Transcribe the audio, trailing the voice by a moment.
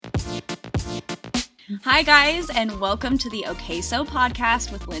Hi, guys, and welcome to the Okay So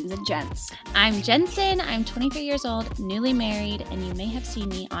podcast with Linz and Jens. I'm Jensen. I'm 23 years old, newly married, and you may have seen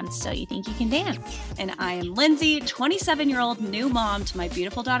me on So You Think You Can Dance. And I am Lindsay, 27-year-old new mom to my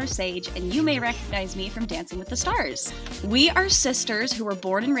beautiful daughter Sage, and you may recognize me from Dancing with the Stars. We are sisters who were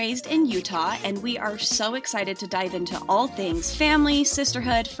born and raised in Utah, and we are so excited to dive into all things family,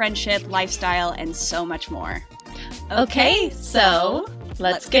 sisterhood, friendship, lifestyle, and so much more. Okay, so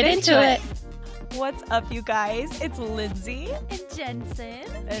let's get into it. What's up, you guys? It's Lindsay And Jensen.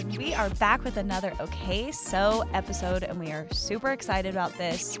 and we are back with another Okay So episode, and we are super excited about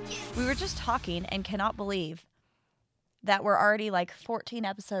this. We were just talking and cannot believe that we're already like 14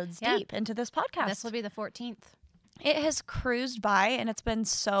 episodes deep into this podcast. This will be the 14th. It has cruised by, and it's been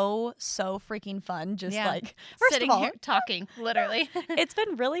so freaking fun. Just like, first Sitting of all, here talking, literally. it's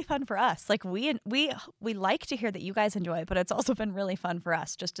been really fun for us. Like we like to hear that you guys enjoy it, but it's also been really fun for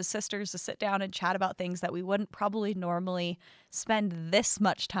us just as sisters to sit down and chat about things that we wouldn't probably normally spend this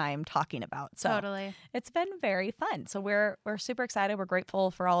much time talking about. So Totally. it's been very fun. So we're super excited. We're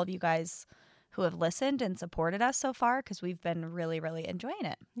grateful for all of you guys who have listened and supported us so far because we've been really enjoying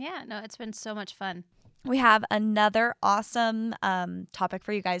it. Yeah, no, it's been so much fun. We have another awesome topic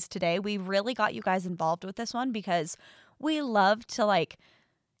for you guys today. We really got you guys involved with this one because we love to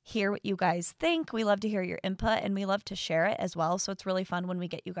hear what you guys think. We love to hear your input, and we love to share it as well. So it's really fun when we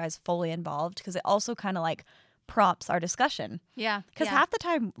get you guys fully involved because it also kind of prompts our discussion. Yeah. Because half the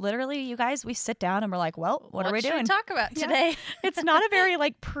time, literally, you guys, we sit down and we're like, well, what are we should doing? we talk about today? It's not a very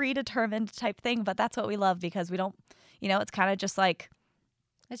predetermined type thing, but that's what we love because we don't, it's kind of just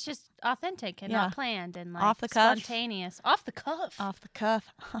It's just authentic and Yeah. not planned and Off the cuff. spontaneous. Off the cuff. off the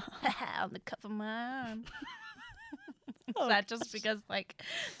cuff. On the cuff of my arm. Is that just because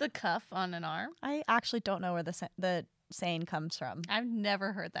the cuff on an arm? I actually don't know where the saying comes from. I've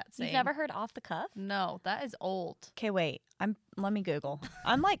never heard that saying. You've never heard off the cuff? No, that is old. Okay, wait. Let me Google.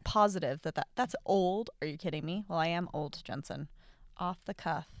 I'm positive that's old. Are you kidding me? Well, I am old, Jensen. Off the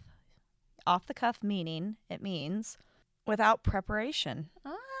cuff. Off the cuff it means without preparation.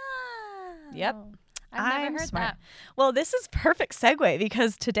 Ah. Yep. I've never I'm heard smart. that. Well, this is perfect segue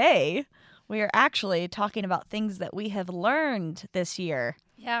because today we are actually talking about things that we have learned this year.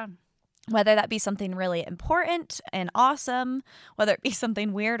 Yeah. Whether that be something really important and awesome, whether it be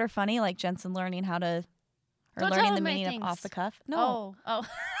something weird or funny, like Jensen learning how to, or Don't learning tell the him my meaning things. of off the cuff. No, Oh.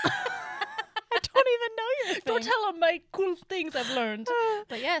 I don't even know your thing. Don't tell him my cool things I've learned.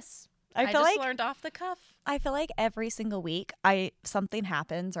 But yes, I feel just learned off the cuff. I feel like every single week something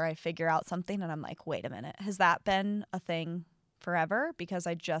happens or I figure out something and I'm like, wait a minute, has that been a thing forever? Because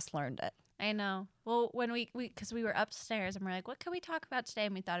I just learned it. I know. Well, when because we were upstairs and we're like, what can we talk about today?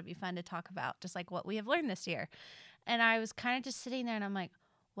 And we thought it'd be fun to talk about just what we have learned this year. And I was kind of just sitting there and I'm like,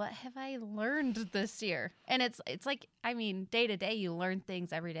 what have I learned this year? And it's day to day you learn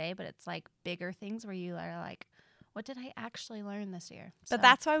things every day, but it's bigger things where you are like, what did I actually learn this year? But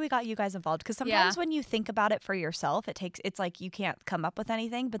that's why we got you guys involved. Because sometimes Yeah. when you think about it for yourself, it's like you can't come up with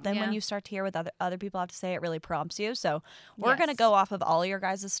anything. But then when Yeah. you start to hear what other people have to say, it really prompts you. So we're going to Yes. go off of all your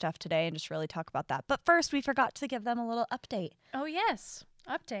guys' stuff today and just really talk about that. But first, we forgot to give them a little update. Oh, yes.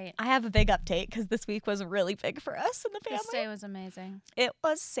 Update. I have a big update because this week was really big for us in the family. This day was amazing. It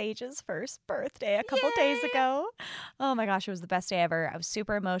was Sage's first birthday a couple days ago. Oh my gosh, it was the best day ever. I was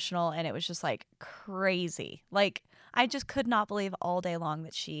super emotional and it was just crazy. I just could not believe all day long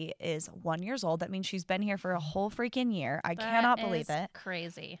that she is 1 year old. That means she's been here for a whole freaking year. I cannot believe it.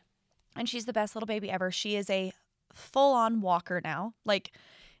 Crazy. And she's the best little baby ever. She is a full-on walker now.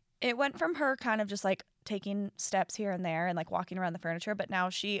 It went from her kind of just taking steps here and there and walking around the furniture, but now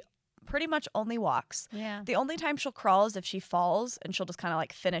she pretty much only walks. Yeah. The only time she'll crawl is if she falls, and she'll just kind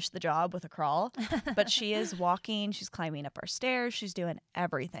of finish the job with a crawl. But she is walking. She's climbing up our stairs. She's doing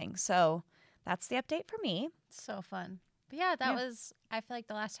everything. So that's the update for me. So fun. But yeah, that was, I feel like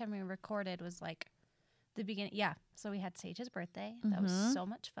the last time we recorded was the beginning. Yeah. So we had Sage's birthday. That was so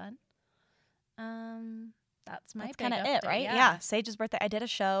much fun. That's my That's big kind of it, update, right? Yeah. Sage's birthday. I did a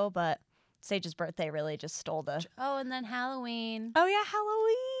show, but Sage's birthday really just stole the. Oh, and then Halloween. Oh, yeah,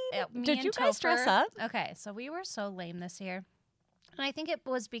 Halloween. Me Did and you guys dress Topher- up? Okay, so we were so lame this year. And I think it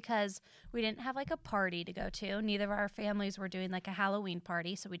was because we didn't have a party to go to. Neither of our families were doing a Halloween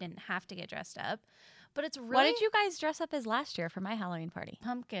party, so we didn't have to get dressed up. But it's really What did you guys dress up as last year for my Halloween party?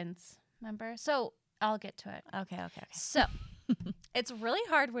 pumpkins, remember? So I'll get to it. Okay. So it's really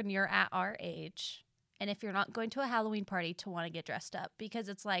hard when you're at our age and if you're not going to a Halloween party, to want to get dressed up, because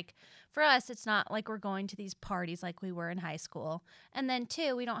it's like, for us, it's not like we're going to these parties like we were in high school. And then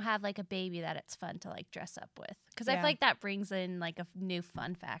 2, we don't have like a baby that it's fun to like dress up with, because I feel like that brings in like a new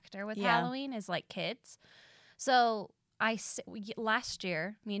fun factor with Halloween is like kids. So last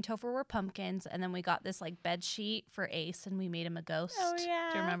year, me and Topher were pumpkins, and then we got this like bed sheet for Ace, and we made him a ghost. Oh, yeah.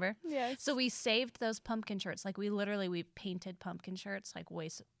 Do you remember? Yes. So we saved those pumpkin shirts. Like we painted pumpkin shirts, like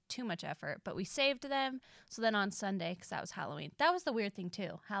waste too much effort, but we saved them. So then on Sunday, because that was Halloween, that was the weird thing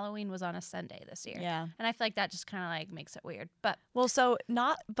too. Halloween was on a Sunday this year. Yeah. And I feel like that just kind of like makes it weird. But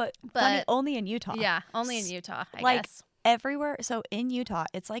funny, only in Utah. yeah, only in Utah, I Like, guess. Everywhere. So in Utah,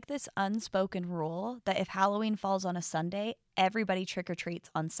 it's like this unspoken rule that if Halloween falls on a Sunday, everybody trick-or-treats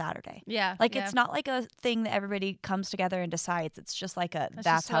on Saturday. Yeah. Like, it's not like a thing that everybody comes together and decides. It's just like that's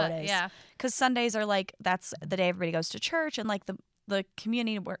just how what- it is. Yeah. Because Sundays are like, that's the day everybody goes to church, and like the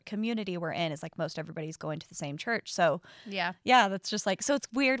community we're in is like most everybody's going to the same church. So Yeah. yeah, that's just like, so it's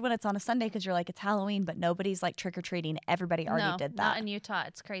weird when it's on a Sunday because you're like, it's Halloween, but nobody's like trick-or-treating. Everybody already did that. Not in Utah.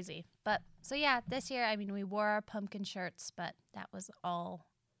 It's crazy. But so yeah, this year, I mean, we wore our pumpkin shirts, but that was all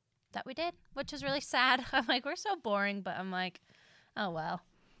that we did, which is really sad. I'm like, we're so boring, but I'm like, oh well,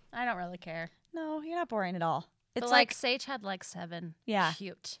 I don't really care. No, you're not boring at all. It's But like Sage had like 7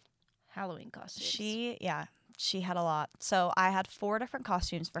 cute Halloween costumes. She had a lot. So I had 4 different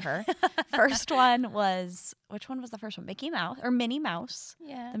costumes for her. First one was, which one was the first one? Mickey Mouse or Minnie Mouse.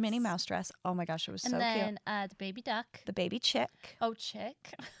 Yeah. The Minnie Mouse dress. Oh my gosh, it was so And cute. then the baby duck. The baby chick. Oh,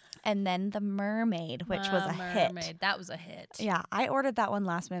 chick. And then the mermaid, which was a hit. That was a hit. Yeah, I ordered that one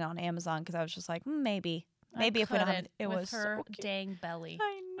last minute on Amazon because I was just like, maybe if we don't have it. with Was her so cute. dang belly.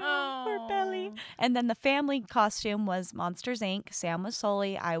 I know, her belly. Oh. And then the family costume was Monsters Inc. Sam was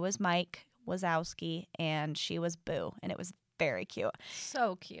Sully, I was Mike Wazowski, and she was Boo, and it was very cute.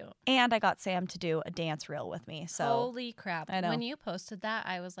 So cute. And I got Sam to do a dance reel with me. So Holy crap. I know. When you posted that,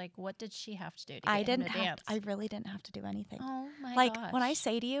 I was like, what did she have to do to get I him didn't to have dance? I really didn't have to do anything. Oh my like gosh. when I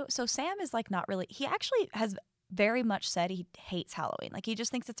say to you, so Sam is like not really, he actually has very much said he hates Halloween. Like he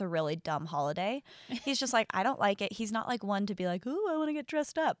just thinks it's a really dumb holiday. He's just like, I don't like it. He's not like one to be like, ooh, I want to get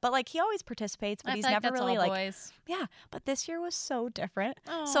dressed up. But like he always participates, but I he's feel like never that's really all like, boys. yeah. But this year was so different.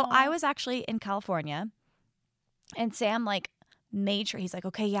 So I was actually in California, and Sam like made sure, he's like,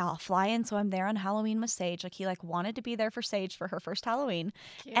 okay, yeah, I'll fly in. So I'm there on Halloween with Sage. Like he like wanted to be there for Sage for her first Halloween.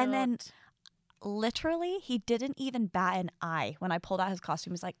 And then Cute. literally he didn't even bat an eye when I pulled out his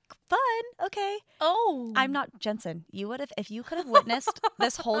costume. He's like, fun, okay. Oh, I'm not Jensen. You would have, if you could have witnessed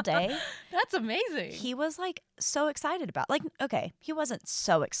this whole day. That's amazing. He was like so excited about, like, okay, he wasn't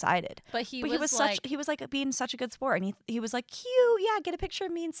so excited, but he but was such, like, he was like being such a good sport, and he was like, cute, yeah, get a picture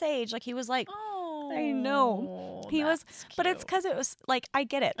of me and Sage. Like he was like, oh, I know. He was, but it's because it was like, I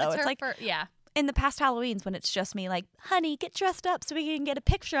get it though. It's like yeah. in the past Halloweens when it's just me like, honey, get dressed up so we can get a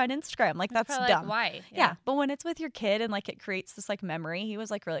picture on Instagram. Like that's Probably dumb. Like, why? Yeah. But when it's with your kid and like it creates this like memory, he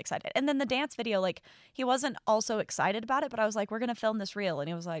was like really excited. And then the dance video, like he wasn't also excited about it, but I was like, we're going to film this reel. And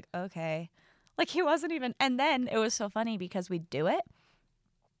he was like, okay. Like he wasn't even, and then it was so funny because we'd do it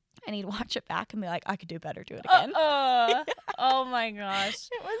and he'd watch it back and be like, I could do better, do it again. Oh my gosh.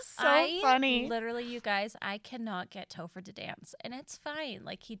 It was so funny. Literally, you guys, I cannot get Topher to dance, and it's fine.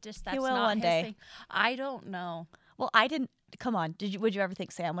 Like that's will not one his day. thing. I don't know. Well, I didn't, come on. Would you ever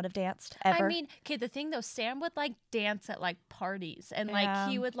think Sam would have danced ever? I mean, okay, the thing though, Sam would like dance at like parties, and like Yeah.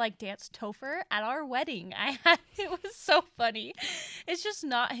 he would like dance Topher at our wedding. It was so funny. It's just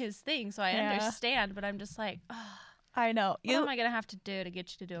not his thing, so I Yeah. understand. But I'm just like, oh, I know. what am I gonna have to do to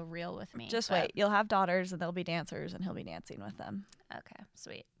get you to do a reel with me? Just But- wait. You'll have daughters and they'll be dancers and he'll be dancing with them. Okay,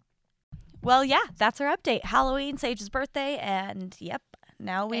 sweet. Well, yeah, that's our update. Halloween, Sage's birthday, and yep,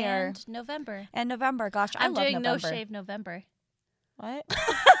 now we are. And November. And November. Gosh, I I'm love doing November. No Shave November. What?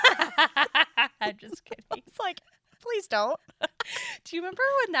 I'm just kidding. It's like, please don't. Do you remember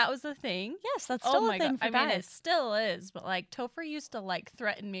when that was a thing? Yes, that's still a thing for I mean, it guys. still is, but like Topher used to like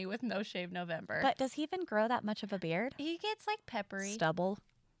threaten me with No Shave November. But does he even grow that much of a beard? he gets like peppery. Stubble.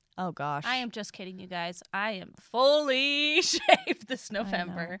 Oh gosh. I am just kidding, you guys. I am fully shaved this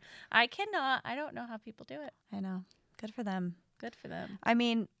November. I cannot. I don't know how people do it. I know. Good for them. Good for them. I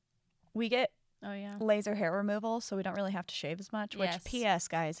mean, we get Oh yeah. laser hair removal, so we don't really have to shave as much. Which, Yes. P.S.,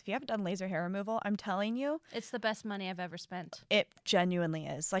 guys, if you haven't done laser hair removal, I'm telling you, It's the best money I've ever spent. it genuinely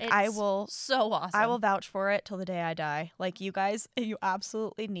is. Like, It's I will so awesome. I will vouch for it till the day I die. Like, you guys, you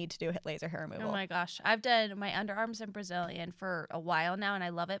absolutely need to do laser hair removal. Oh my gosh. I've done my underarms in Brazilian for a while now and I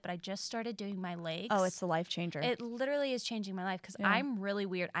love it, but I just started doing my legs. Oh, it's a life changer. It literally is changing my life because Yeah. I'm really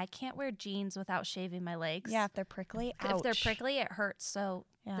weird. I can't wear jeans without shaving my legs. Yeah, if they're prickly, If they're ouch. prickly, it hurts. So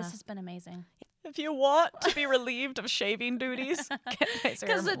Yeah. this has been amazing. If you want to be relieved of shaving duties, get laser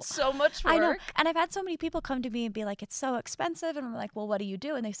Because removal. it's so much work. I know. And I've had so many people come to me and be like, it's so expensive. And I'm like, well, what do you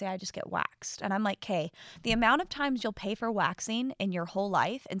do? And they say, I just get waxed. And I'm like, okay, the amount of times you'll pay for waxing in your whole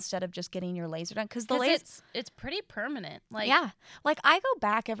life instead of just getting your laser done. Because the laser, it's pretty permanent. Like, yeah. Like I go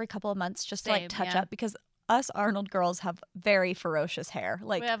back every couple of months just to like Same, touch yeah. up because us Arnold girls have very ferocious hair.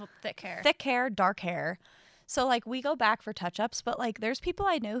 Like we have thick hair. thick hair, dark hair. So like we go back for touch-ups, but like there's people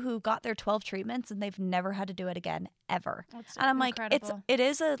I know who got their 12 treatments and they've never had to do it again ever. That's And I'm incredible. like, it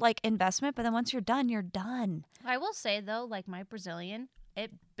is a like investment, but then once you're done, you're done. I will say though, like my Brazilian,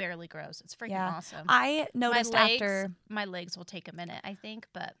 it barely grows. It's freaking Yeah. awesome. I noticed My legs will take a minute, I think,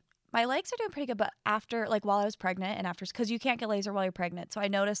 but my legs are doing pretty good, but after like while I was pregnant and after, because you can't get laser while you're pregnant, so I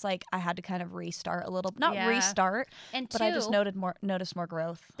noticed like I had to kind of restart a little, not Yeah. restart, and but two, I just noticed more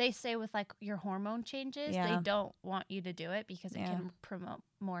growth. they say with like your hormone changes, Yeah. they don't want you to do it because it Yeah. can promote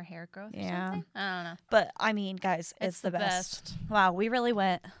more hair growth or Yeah. something. I don't know. But I mean, guys, it's the best. best. Wow, we really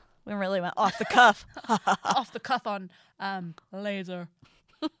went off the cuff. Off the cuff on laser.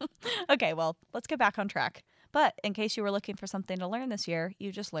 Okay, well, let's get back on track. But in case you were looking for something to learn this year,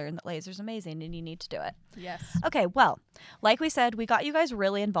 you just learned that laser's amazing and you need to do it. Yes. Okay, well, like we said, we got you guys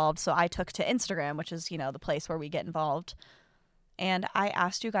really involved, so I took to Instagram, which is, the place where we get involved. And I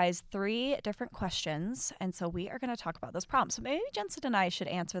asked you guys 3 different questions, and so we are going to talk about those prompts. So maybe Jensen and I should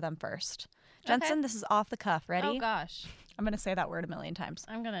answer them first. Jensen, Okay. this is off the cuff. Ready? Oh gosh. I'm going to say that word a million times.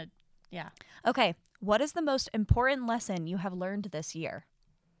 I'm gonna. Yeah. Okay, what is the most important lesson you have learned this year?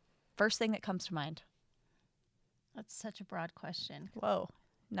 First thing that comes to mind. That's such a broad question. Whoa,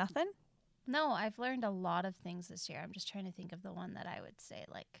 nothing? No, I've learned a lot of things this year. I'm just trying to think of the one that I would say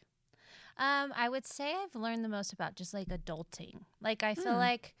like. I would say I've learned the most about just like adulting. Like I feel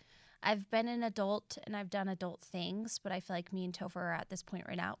like I've been an adult and I've done adult things, but I feel like me and Topher are at this point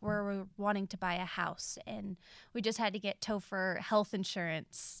right now where we're wanting to buy a house and we just had to get Topher health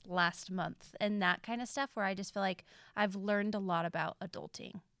insurance last month and that kind of stuff where I just feel like I've learned a lot about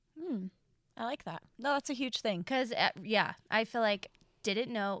adulting. I like that. No, that's a huge thing. Because, I feel like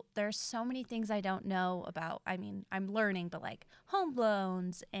didn't know. There's so many things I don't know about. I mean, I'm learning, but like home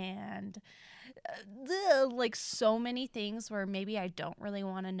loans and like so many things where maybe I don't really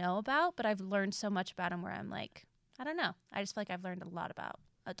want to know about, but I've learned so much about them where I'm like, I don't know. I just feel like I've learned a lot about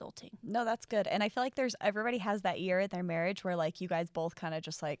adulting. No, that's good. And I feel like everybody has that year in their marriage where like you guys both kind of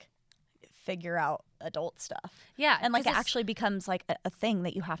just like figure out adult stuff. Yeah. And like 'cause it actually becomes like a thing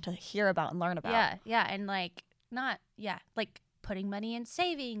that you have to hear about and learn about. Yeah. And like, like putting money in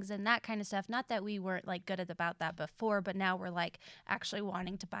savings and that kind of stuff. Not that we weren't like good about that before, but now we're like actually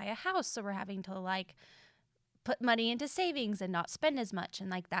wanting to buy a house. So we're having to like put money into savings and not spend as much and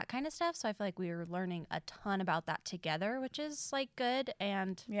like that kind of stuff. So I feel like we were learning a ton about that together, which is like good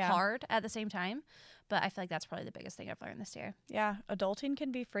and hard at the same time. But I feel like that's probably the biggest thing I've learned this year. Yeah, adulting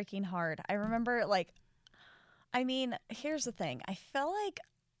can be freaking hard. I remember here's the thing. I feel like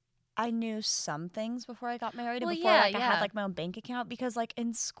I knew some things before I got married and before I had like my own bank account because like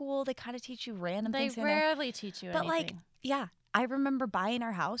in school they kind of teach you random They things in there. rarely teach you But anything. like, yeah, I remember buying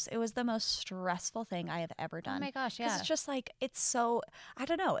our house. It was the most stressful thing I have ever done. Oh my gosh, Because yeah. it's just like, it's so, I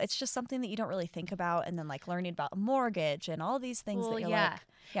don't know. It's just something that you don't really think about. And then like learning about a mortgage and all these things that you're like,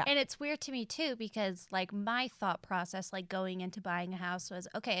 yeah. And it's weird to me too because like my thought process like going into buying a house was,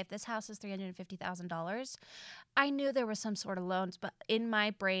 okay, if this house is $350,000, I knew there was some sort of loans, but in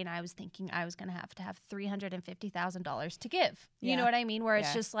my brain I was thinking I was going to have $350,000 to give. You know what I mean? Where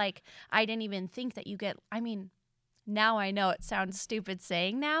it's just like I didn't even think that you get, I mean, now I know it sounds stupid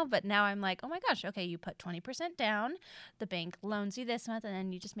saying now, but now I'm like, oh my gosh, okay, you put 20% down, the bank loans you this month, and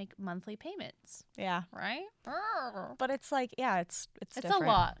then you just make monthly payments. Yeah. Right? But it's like, yeah, it's a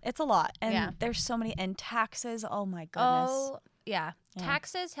lot. It's a lot. And there's so many, and taxes, oh my goodness. Oh, yeah.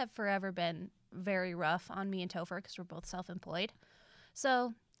 Taxes have forever been very rough on me and Topher because we're both self-employed.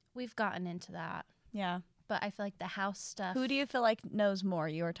 So we've gotten into that. Yeah. But I feel like the house stuff. Who do you feel like knows more,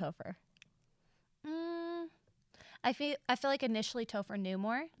 you or Topher? I feel like initially Topher knew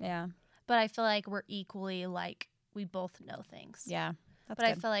more. Yeah. But I feel like we're equally like we both know things. Yeah. But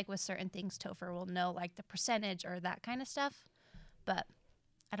I feel like with certain things Topher will know like the percentage or that kind of stuff. But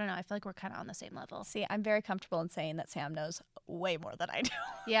I don't know. I feel like we're kind of on the same level. See, I'm very comfortable in saying that Sam knows way more than I do.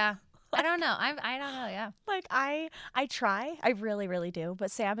 Yeah. I don't know. I don't know. Yeah. Like I try. I really, really do.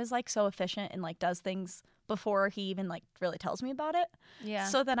 But Sam is like so efficient and like does things before he even like really tells me about it. Yeah.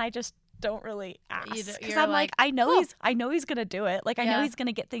 So then I just don't really ask because you're I'm like, I know cool. he's gonna do it. Like I know he's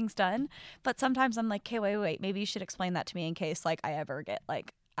gonna get things done. But sometimes I'm like, okay, wait. Maybe you should explain that to me in case like I ever get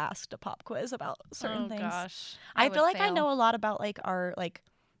like asked a pop quiz about certain things. Gosh. I feel like I know a lot about like our like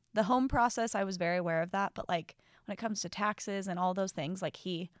The home process, I was very aware of that. But like when it comes to taxes and all those things, like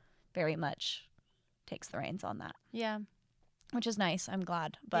he very much takes the reins on that, Yeah. which is nice. I'm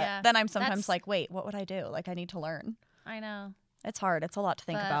glad. But Yeah, then I'm sometimes that's- like, wait, what would I do? Like I need to learn. I know. It's hard. It's a lot to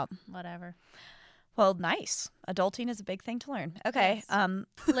think but about. Whatever. Well, nice. Adulting is a big thing to learn. Okay. Yes.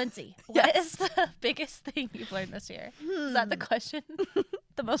 Lindsay, what is the biggest thing you've learned this year? Is that the question?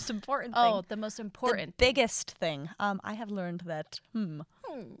 The most important thing. Oh, the most important. The biggest thing. I have learned that the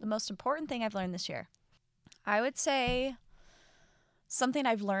most important thing I've learned this year. I would say something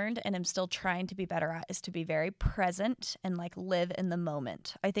I've learned and am still trying to be better at is to be very present and like live in the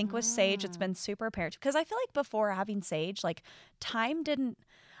moment. I think with Sage, it's been super apparent because I feel like before having Sage, like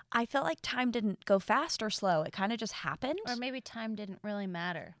I felt like time didn't go fast or slow. It kind of just happened. Or maybe time didn't really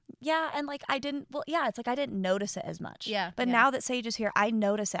matter. Yeah, and like it's like I didn't notice it as much. Yeah, But yeah. now that Sage is here, I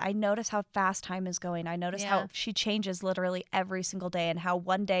notice it. I notice how fast time is going. I notice Yeah. how she changes literally every single day and how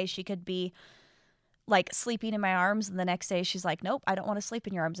one day she could be like sleeping in my arms and the next day she's like, nope, I don't want to sleep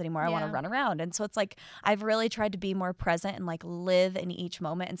in your arms anymore. I want to Yeah. run around. And so it's like I've really tried to be more present and like live in each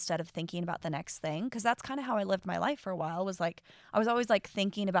moment instead of thinking about the next thing. Because that's kind of how I lived my life for a while, was like I was always like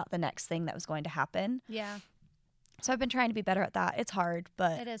thinking about the next thing that was going to happen. Yeah, So I've been trying to be better at that. It's hard,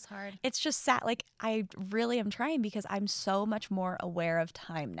 but it is hard. it's just sad. Like I really am trying because I'm so much more aware of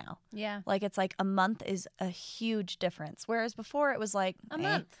time now. Yeah. Like it's like a month is a huge difference. Whereas before it was like A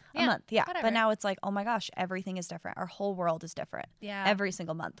month. a Yeah, month. Yeah. whatever. But now it's like, oh my gosh, everything is different. Our whole world is different Yeah. every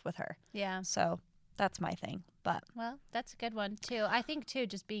single month with her. Yeah. So that's my thing. But Well, that's a good one too. I think too,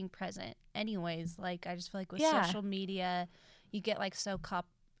 just being present. Anyways, like I just feel like with Yeah. social media, you get like so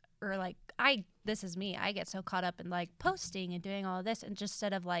this is me. I get so caught up in like posting and doing all of this, and just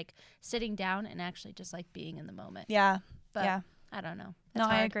instead of like sitting down and actually just like being in the moment. yeah. But yeah. I don't know. No, It's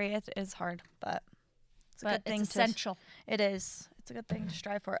I hard, agree. It is hard, but it's a but good thing it's to essential. It is. It's a good thing to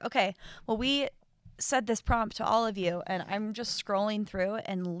strive for. Okay. Well, we said this prompt to all of you, and I'm just scrolling through,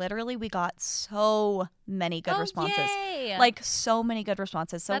 and literally we got so many good responses. Yay! Like so many good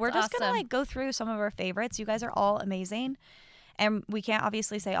responses. So That's we're just gonna awesome. like go through some of our favorites. You guys are all amazing. And we can't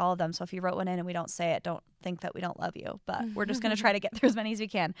obviously say all of them. So if you wrote one in and we don't say it, don't think that we don't love you. But we're just going to try to get through as many as we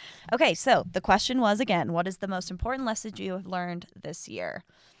can. Okay, so the question was again, what is the most important lesson you have learned this year?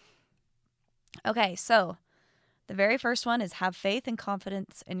 Okay, so the very first one is have faith and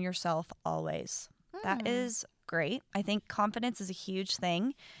confidence in yourself always. That is great. I think confidence is a huge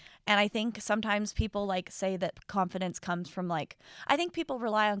thing. And I think sometimes people like say that confidence comes from like, I think people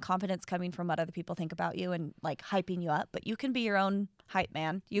rely on confidence coming from what other people think about you and like hyping you up, but you can be your own hype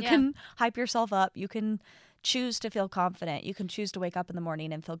man. You Yeah. can hype yourself up. You can choose to feel confident. You can choose to wake up in the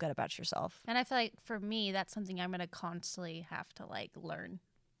morning and feel good about yourself. And I feel like for me, that's something I'm going to constantly have to like learn.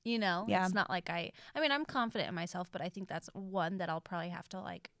 You know, Yeah. It's not like I mean, I'm confident in myself, but I think that's one that I'll probably have to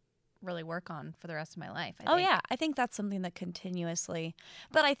like really work on for the rest of my life. I think. Yeah. I think that's something that continuously,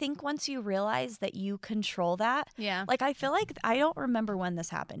 but I think once you realize that you control that, Yeah. like I feel like I don't remember when this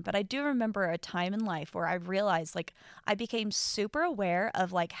happened, but I do remember a time in life where I realized like I became super aware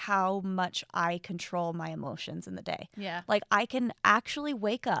of like how much I control my emotions in the day. Yeah. Like I can actually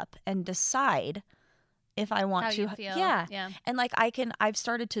wake up and decide if I want How to. you feel. Yeah. Yeah. And like I've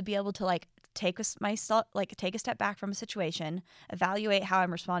started to be able to like take a step back from a situation, evaluate how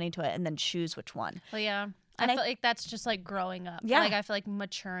I'm responding to it, and then choose which one. Well, yeah. And I feel like that's just like growing up. Yeah. Like I feel like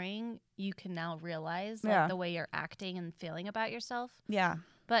maturing, you can now realize like Yeah. the way you're acting and feeling about yourself. Yeah.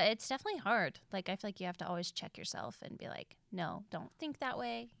 But it's definitely hard. Like I feel like you have to always check yourself and be like, no, don't think that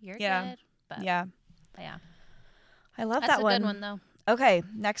way. You're Yeah. good. But Yeah. yeah. I love That's that a one. good one though. Okay,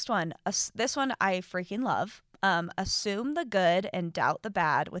 next one. This one I freaking love. Assume the good and doubt the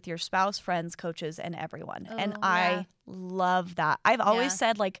bad with your spouse, friends, coaches, and everyone. And Oh, I yeah. love that. I've always Yeah.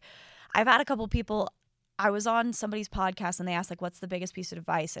 said, like, I've had a couple people. I was on somebody's podcast and they asked, like, what's the biggest piece of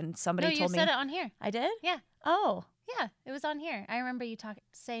advice? And somebody No, you told me. said it on here. I did? Yeah. Oh. Yeah, it was on here. I remember you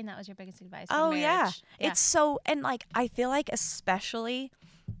saying that was your biggest advice. For Oh, yeah. marriage. It's so, and like, I feel like, especially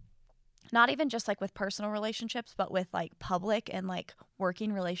not even just like with personal relationships, but with like public and like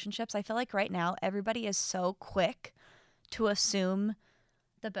working relationships, I feel like right now everybody is so quick to assume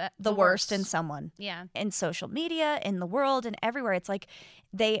the worst in someone. Yeah. In social media, in the world, and everywhere. It's like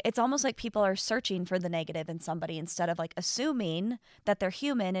it's almost like people are searching for the negative in somebody instead of like assuming that they're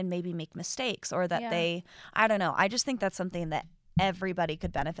human and maybe make mistakes or that Yeah. I don't know. I just think that's something that everybody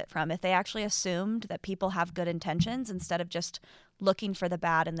could benefit from if they actually assumed that people have good intentions instead of just looking for the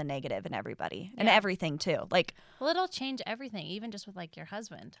bad and the negative in everybody and Yeah. everything too. Like, Well, it'll change everything, even just with like your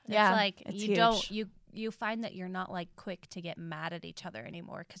husband. Yeah, It's like it's you don't huge. you find that you're not like quick to get mad at each other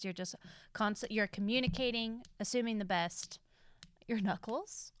anymore because you're just you're communicating, assuming the best. Your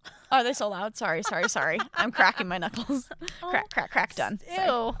knuckles? Are they so loud? Sorry. I'm cracking my knuckles. Crack, done. Ew.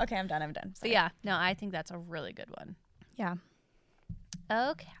 Sorry. Okay, I'm done. But Sorry. yeah, no, I think that's a really good one. Yeah.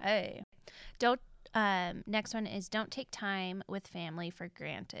 Okay. Next one is don't take time with family for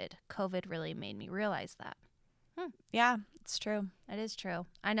granted. COVID really made me realize that. Yeah, it's true. It is true.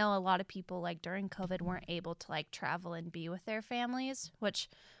 I know a lot of people like during COVID weren't able to like travel and be with their families, which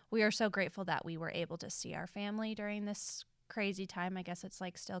we are so grateful that we were able to see our family during this crazy time. I guess it's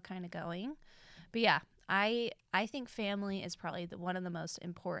like still kind of going. But yeah, I think family is probably one of the most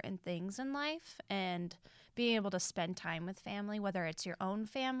important things in life, and being able to spend time with family, whether it's your own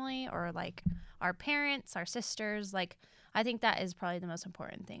family or like our parents, our sisters, like I think that is probably the most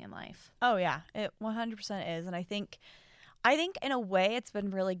important thing in life. Oh yeah, it 100% is, and I think in a way it's been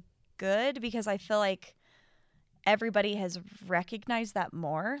really good because I feel like everybody has recognized that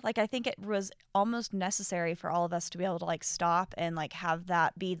more. Like I think it was almost necessary for all of us to be able to like stop and like have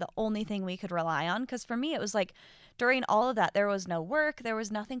that be the only thing we could rely on, because for me it was like during all of that there was no work, there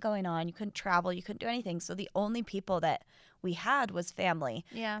was nothing going on, you couldn't travel, you couldn't do anything, so the only people that we had was family.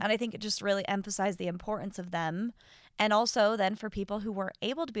 Yeah. And I think it just really emphasized the importance of them. And also then for people who were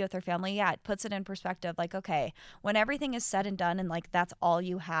able to be with their family, yeah, it puts it in perspective. Like, okay, when everything is said and done and like that's all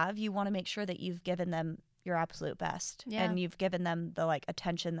you have, you want to make sure that you've given them your absolute best. Yeah. And you've given them the like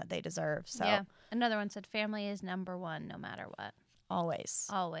attention that they deserve. So yeah. Another one said family is number one no matter what. always.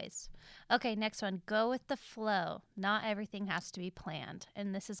 Always. Okay, next one. Go with the flow. Not everything has to be planned.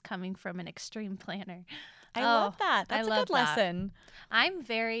 And this is coming from an extreme planner. I love that. That's a good lesson. I've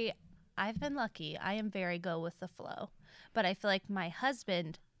been lucky. I am very go with the flow. But I feel like my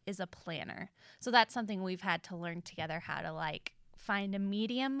husband is a planner. So that's something we've had to learn together, how to like find a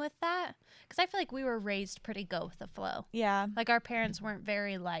medium with that. Because I feel like we were raised pretty go with the flow. Yeah. Like our parents weren't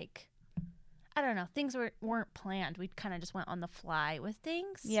very like, I don't know, things weren't planned. We kind of just went on the fly with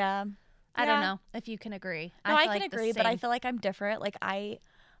things. Yeah. I don't know if you can agree. No, I feel can like the agree, but I same. feel like I'm different. Like I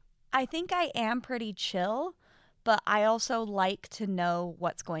think I am pretty chill, but I also like to know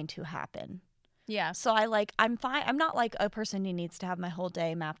what's going to happen. Yeah. So I'm fine. I'm not like a person who needs to have my whole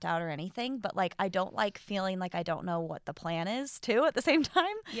day mapped out or anything, but like I don't like feeling like I don't know what the plan is too at the same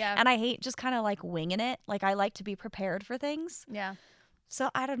time. Yeah. And I hate just kind of like winging it. Like I like to be prepared for things. Yeah. So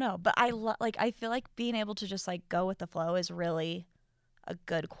I don't know, but I feel like being able to just like go with the flow is really a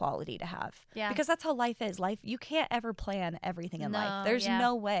good quality to have. Yeah. Because that's how life is. Life, you can't ever plan everything in No, life. There's yeah.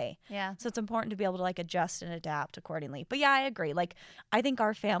 no way. Yeah. So it's important to be able to like adjust and adapt accordingly. But yeah, I agree. Like I think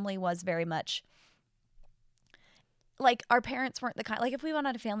our family was very much like our parents weren't the kind, like if we went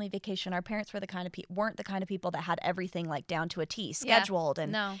on a family vacation, our parents were the kind of weren't the kind of people that had everything like down to a T scheduled.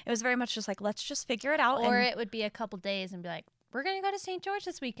 And No. it was very much just like, let's just figure it out. Or and it would be a couple days and be like, we're going to go to St. George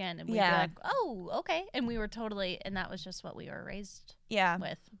this weekend. And we'd Yeah. be like, oh, okay. And we were totally, and that was just what we were raised yeah.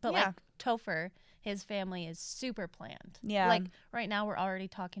 with. But Yeah. like Topher, his family is super planned. Yeah. Like right now we're already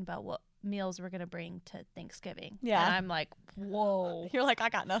talking about what meals we're going to bring to Thanksgiving. Yeah. And I'm like, whoa. You're like, I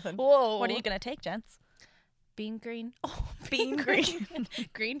got nothing. Whoa. What are you going to take, gents? Bean green. Oh, Bean green.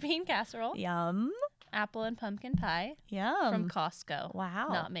 green bean casserole. Yum. Apple and pumpkin pie Yum. from Costco. Wow.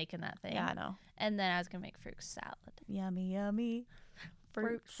 Not making that thing. Yeah, I know. And then I was going to make fruit salad. Yummy, yummy.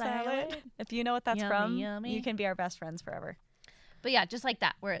 Fruit salad. If you know what that's Yummy, from, yummy. you can be our best friends forever. But yeah, just like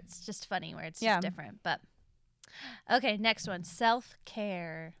that, where it's just funny, where it's Yeah. just different. But okay, next one,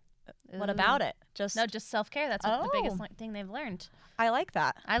 self-care. What Ooh. about it? Just self-care. That's what the biggest Oh. thing they've learned. I like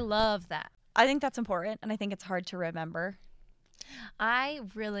that. I love that. I think that's important, and I think it's hard to remember. I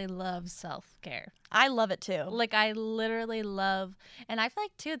really love self-care. I love it too. Like I literally love, and I feel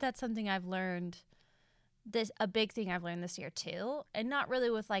like too that's something I've learned. A big thing I've learned this year too, and not really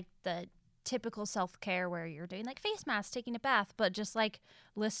with like the typical self-care where you're doing like face masks, taking a bath, but just like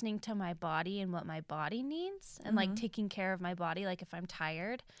listening to my body and what my body needs, and like taking care of my body. Like if I'm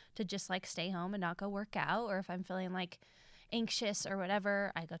tired, to just like stay home and not go work out, or if I'm feeling like anxious or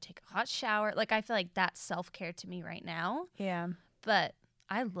whatever, I go take a hot shower. Like I feel like that's self-care to me right now. Yeah. But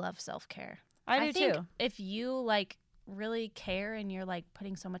I love self-care. I do think too. if you like really care and you're like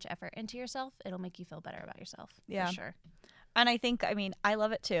putting so much effort into yourself, it'll make you feel better about yourself. Yeah. For sure. And I think, I mean, I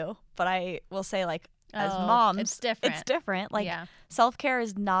love it too, but I will say, like, as Oh, moms, it's different. It's different. Like, Yeah. self-care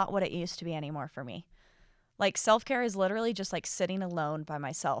is not what it used to be anymore for me. Like, self-care is literally just like sitting alone by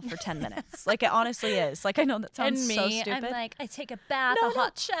myself for 10 minutes. Like, it honestly is. Like, I know that sounds And me, so stupid. I'm like, I take a bath, No, a no,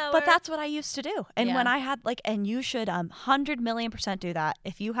 hot shower. But that's what I used to do. And when Yeah. I had like, and you should 100,000,000% do that.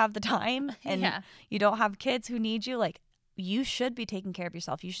 If you have the time and Yeah. you don't have kids who need you, like you should be taking care of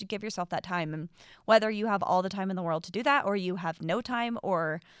yourself. You should give yourself that time. And whether you have all the time in the world to do that or you have no time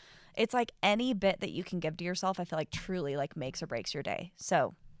or it's like any bit that you can give to yourself, I feel like truly like makes or breaks your day.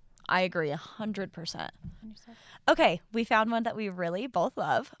 So I agree 100%. Okay, we found one that we really both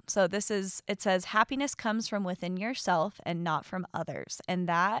love. So it says, happiness comes from within yourself and not from others. And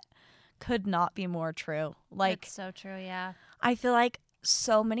that could not be more true. Like, it's so true, yeah. I feel like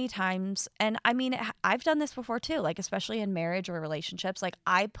so many times, and I mean, I've done this before too, like especially in marriage or relationships, like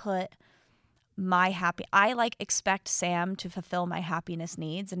I like expect Sam to fulfill my happiness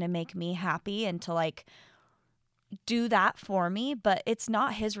needs and to make me happy and to like do that for me, but it's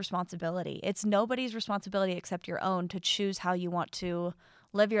not his responsibility. It's nobody's responsibility except your own to choose how you want to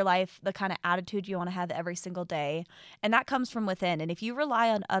live your life, the kind of attitude you want to have every single day. And that comes from within. And if you rely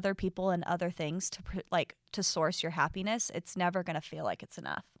on other people and other things to source your happiness, it's never going to feel like it's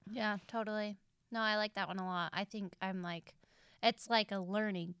enough. Yeah, totally. No, I like that one a lot. I think it's like a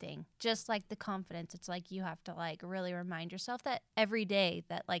learning thing. Just like the confidence, it's like you have to like really remind yourself that every day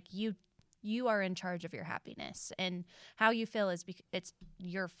that like you are in charge of your happiness, and how you feel it's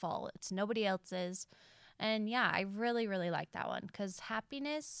your fault. It's nobody else's. And yeah, I really, really like that one, because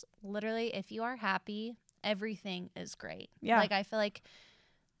happiness, literally, if you are happy, everything is great. Yeah. Like I feel like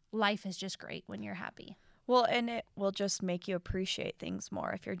life is just great when you're happy. Well, and it will just make you appreciate things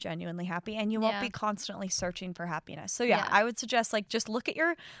more if you're genuinely happy, and you won't be constantly searching for happiness. So yeah, I would suggest like just look at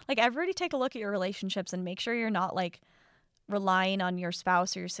everybody take a look at your relationships and make sure you're not like relying on your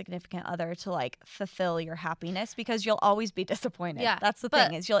spouse or your significant other to like fulfill your happiness, because you'll always be disappointed. Yeah, that's the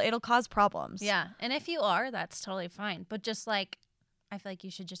thing is it'll cause problems. Yeah, and if you are, that's totally fine. But just like, I feel like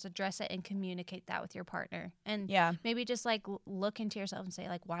you should just address it and communicate that with your partner, and maybe just like look into yourself and say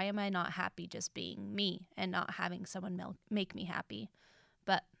like, why am I not happy just being me and not having someone make me happy?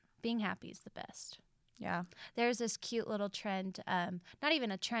 But being happy is the best. Yeah. There's this cute little trend, not even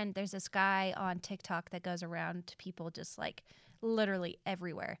a trend. There's this guy on TikTok that goes around to people just like literally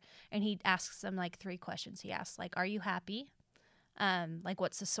everywhere. And he asks them like 3 questions. He asks like, are you happy? Like,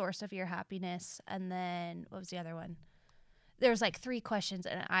 what's the source of your happiness? And then what was the other one? There was like 3 questions,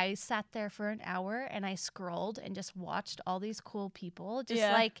 and I sat there for an hour and I scrolled and just watched all these cool people,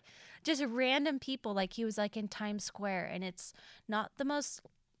 just random people. Like he was like in Times Square, and it's not the most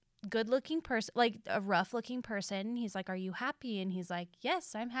good looking person, like a rough looking person. He's like, are you happy? And he's like,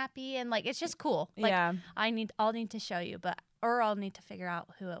 yes, I'm happy. And like, it's just cool. Like, I'll need to show you, or I'll need to figure out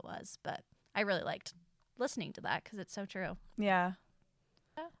who it was. But I really liked listening to that because it's so true. Yeah.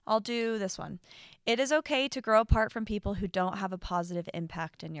 I'll do this one. It is okay to grow apart from people who don't have a positive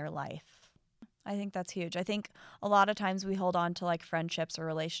impact in your life. I think that's huge. I think a lot of times we hold on to like friendships or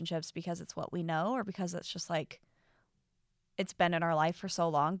relationships because it's what we know, or because it's just like it's been in our life for so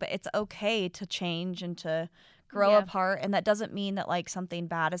long. But it's okay to change and to grow apart, and that doesn't mean that like something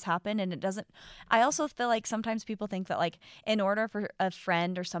bad has happened. And it doesn't. I also feel like sometimes people think that like in order for a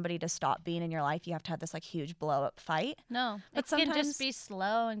friend or somebody to stop being in your life, you have to have this like huge blow up fight. No, but it can just be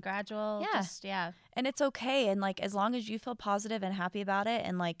slow and gradual. And it's okay. And like as long as you feel positive and happy about it,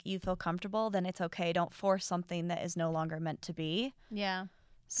 and like you feel comfortable, then it's okay. Don't force something that is no longer meant to be. Yeah,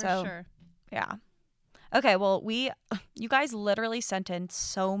 for sure. Yeah. Okay, well, you guys literally sent in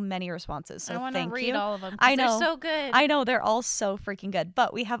so many responses, so thank you. I want to read all of them. I know. They're so good. I know, they're all so freaking good,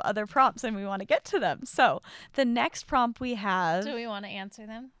 but we have other prompts and we want to get to them. So the next prompt we have... Do we want to answer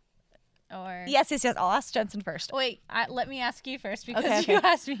them? Or Yes. I'll ask Jensen first. Wait, let me ask you first, because you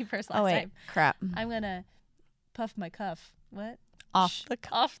asked me first last time. Crap. I'm going to puff my cuff. What? Off the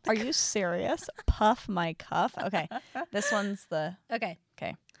cuff. Are you serious? Puff my cuff? Okay. This one's the... Okay.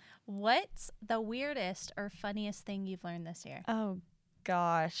 Okay. What's the weirdest or funniest thing you've learned this year? Oh,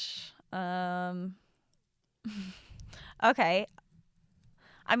 gosh. Okay.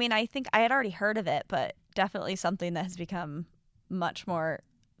 I mean, I think I had already heard of it, but definitely something that has become much more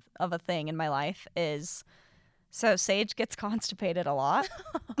of a thing in my life is, so Sage gets constipated a lot,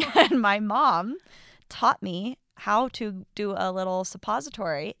 and my mom taught me how to do a little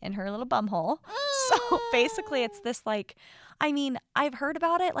suppository in her little bum hole. So basically it's this like, I mean, I've heard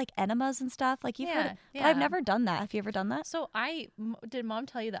about it, like enemas and stuff. Like you've heard it, but I've never done that. Have you ever done that? So did Mom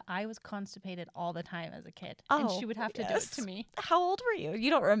tell you that I was constipated all the time as a kid? Oh, and she would have to do it to me. How old were you?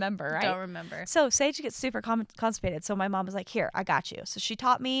 You don't remember, right? Don't remember. So Sage gets super constipated. So my mom was like, here, I got you. So she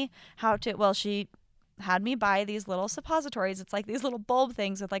taught me how to, well, she had me buy these little suppositories. It's like these little bulb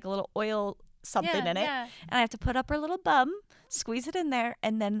things with like a little oil something in it. And I have to put up her little bum, squeeze it in there,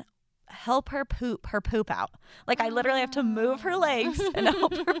 and then help her poop out. Like I literally have to move her legs and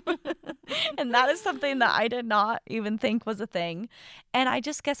help her. And that is something that I did not even think was a thing. And I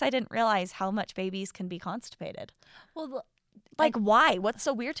just guess I didn't realize how much babies can be constipated. Well, like why? What's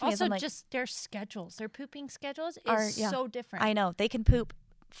so weird to me also is I'm like, just their schedules, their pooping schedules is so different. I know. They can poop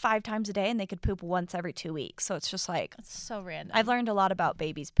 5 times a day and they could poop once every 2 weeks. So it's just like, It's so random. I've learned a lot about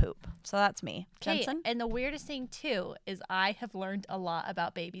babies' poop. So that's me. Okay, Jensen? and the weirdest thing too is I have learned a lot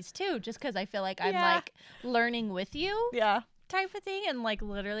about babies too, just because I feel like I'm Yeah. like learning with you Yeah. type of thing. And like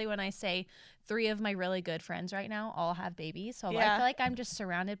literally when I say 3 of my really good friends right now all have babies, so I Yeah. feel like I'm just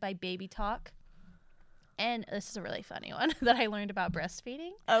surrounded by baby talk. And this is a really funny one that I learned about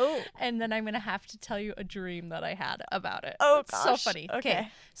breastfeeding. Oh. And then I'm going to have to tell you a dream that I had about it. Oh, It's so gosh. funny. Okay.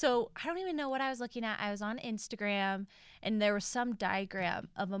 So I don't even know what I was looking at. I was on Instagram and there was some diagram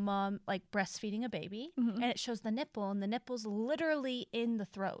of a mom like breastfeeding a baby Mhm. and it shows the nipple and the nipple's literally in the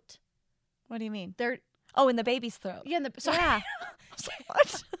throat. What do you mean? They're, Oh, in the baby's throat. yeah, sorry. Yeah.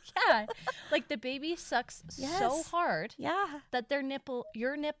 What? Yeah. Like the baby sucks so Yes. hard Yeah. that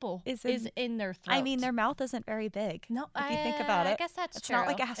your nipple Is is in- in their throat. I mean, their mouth isn't very big. no, if you think about I it, guess that's it's true. not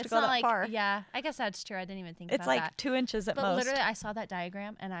like it has to It's go not that like, far. Yeah, I guess that's true. I didn't even think It's about like that. 2 inches at But most. literally, I saw that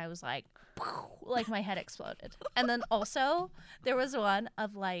diagram and I was like, like my head exploded. And then also there was one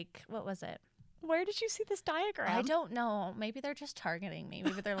of like, what was it? Where did you see this diagram? I don't know. Maybe they're just targeting me.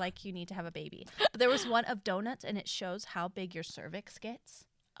 Maybe they're like, you need to have a baby. But there was one of donuts and it shows how big your cervix gets.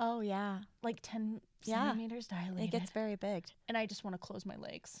 Oh, yeah. Like 10 Yeah. centimeters dilated. It gets very big. And I just want to close my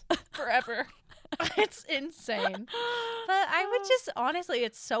legs forever. It's insane. But I would just, honestly,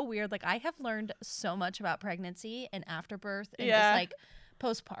 it's so weird. Like, I have learned so much about pregnancy and afterbirth and Yeah. just like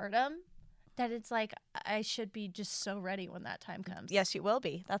postpartum that it's like I should be just so ready when that time comes. Yes, you will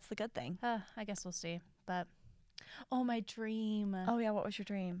be. That's the good thing. I guess we'll see. But, oh, my dream. Oh, yeah. What was your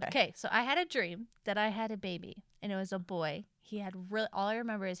dream? Okay, so I had a dream that I had a baby and it was a boy. He had all I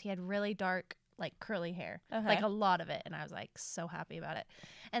remember is he had really dark, like curly hair, Okay. like a lot of it. And I was like so happy about it.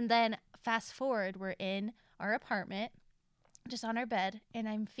 And then fast forward, we're in our apartment, just on our bed, and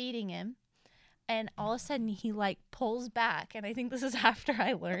I'm feeding him. And all of a sudden he like pulls back. And I think this is after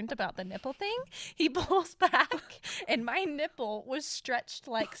I learned about the nipple thing. He pulls back and my nipple was stretched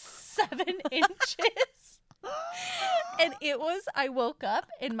like 7 inches. And I woke up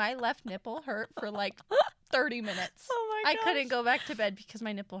and my left nipple hurt for like 30 minutes. Oh, my I gosh. couldn't go back to bed because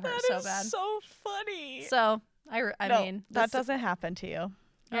my nipple hurt That so is bad. so funny. So I No, mean, that this- doesn't happen to you.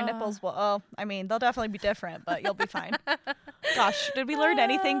 Your Uh. nipples will, oh, I mean, they'll definitely be different, but you'll be fine. Gosh, did we learn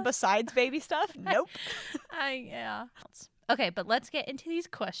anything besides baby stuff? Nope. yeah. Okay, but let's get into these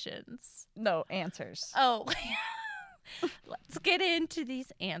questions. No answers. Oh, let's get into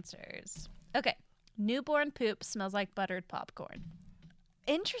these answers. Okay, newborn poop smells like buttered popcorn.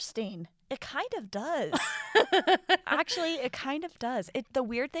 Interesting. It kind of does. Actually, it kind of does. The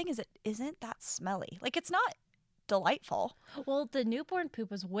weird thing is it isn't that smelly. Like, it's not delightful. Well, the newborn poop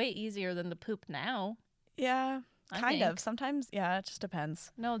was way easier than the poop now. Yeah, I kind of. think. Sometimes, yeah, it just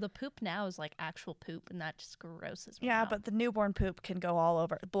depends. No, the poop now is like actual poop, and that just grosses me Yeah, out. but the newborn poop can go all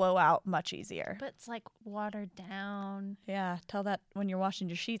over, blow out much easier. But it's like watered down. Yeah, tell that when you're washing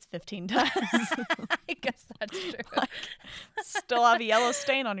your sheets 15 times. I guess that's true. Still have a yellow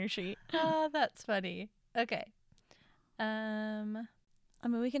stain on your sheet. Oh, that's funny. Okay. I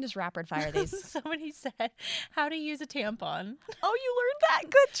mean, we can just rapid fire these. Somebody said how to use a tampon. Oh, you learned that.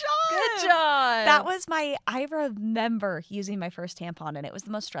 Good job. Good job. That was I remember using my first tampon and it was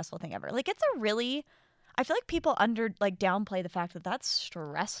the most stressful thing ever. Like, it's I feel like people downplay the fact that that's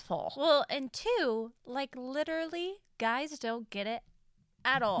stressful. Well, and 2, like literally, guys don't get it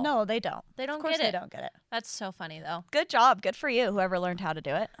at all. No, they don't. They don't Of course get it. they don't get it. That's so funny, though. Good job. Good for you, whoever learned how to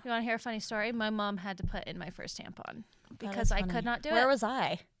do it. You want to hear a funny story? My mom had to put in my first tampon That because is I funny. could not do it. Where was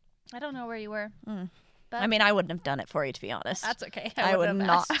I? I don't know where you were. Mm. But I mean, I wouldn't have done it for you, to be honest. that's okay. I would would've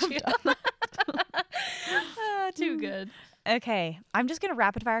not asked have you. done Too good. Okay, I'm just going to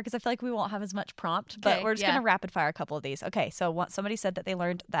rapid fire because I feel like we won't have as much prompt, but Okay, we're just yeah. going to rapid fire a couple of these. Okay, so somebody said that they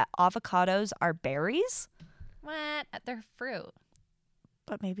learned that avocados are berries, What? They're fruit.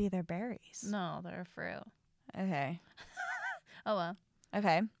 but maybe they're berries. No, they're fruit. Okay. Oh, well.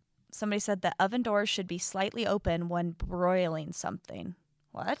 Okay. Somebody said that oven doors should be slightly open when broiling something.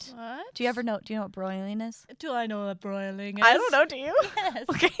 What? What? Do you know what broiling is? Do I know what broiling is? I don't know, do you? Yes.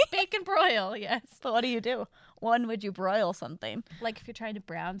 Okay. Bake and broil, yes. But what do you do? When would you broil something? Like if you're trying to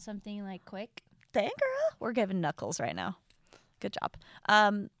brown something like quick. Dang, girl. We're giving knuckles right now. Good job.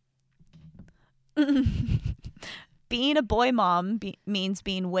 Being a boy mom means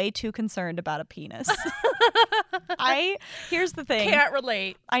being way too concerned about a penis. Here's the thing. Can't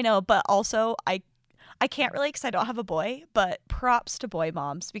relate. I know, but also I I can't really because I don't have a boy, but props to boy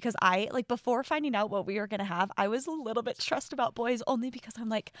moms because I, like, before finding out what we were going to have, I was a little bit stressed about boys only because I'm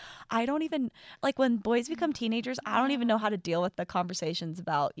like, I don't even, like, when boys become teenagers, I don't even know how to deal with the conversations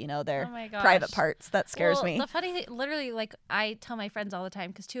about, you know, their Oh my gosh. private parts. That scares me. The funny thing, literally, like, I tell my friends all the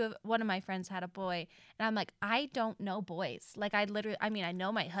time because one of my friends had a boy, and I'm like, I don't know boys. Like, I mean, I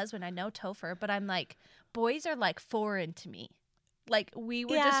know my husband, I know Topher, but I'm like, boys are like foreign to me. Like, we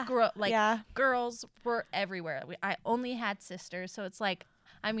were just girls were everywhere. I only had sisters, so it's like,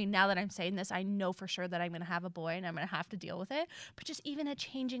 I mean, now that I'm saying this, I know for sure that I'm going to have a boy and I'm going to have to deal with it. But just even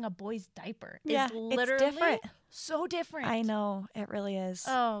changing a boy's diaper is literally it's different. So different. I know, it really is.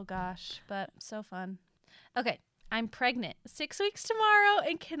 Oh, gosh, but so fun. Okay, I'm pregnant 6 weeks tomorrow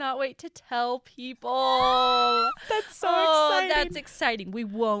and cannot wait to tell people. That's so exciting. That's exciting. We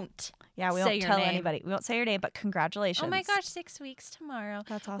won't. Yeah, we say won't your tell name. anybody. We won't say your name, but congratulations. Oh my gosh, 6 weeks tomorrow.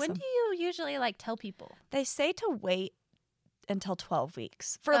 That's awesome. When do you usually like tell people? They say to wait until 12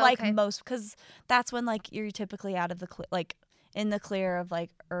 weeks for okay. most, because that's when like you're typically out of the like in the clear of like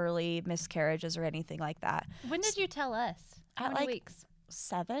early miscarriages or anything like that. When did you tell us? How At many like weeks?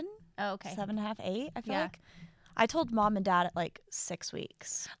 7, Oh, okay. 7.5, 8. I feel Yeah. like I told mom and dad at like 6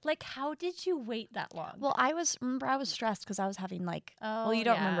 weeks. Like, how did you wait that long? Well, I was stressed because I was having like, Oh, well, you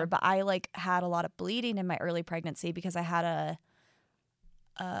don't yeah. remember, but I like had a lot of bleeding in my early pregnancy because I had a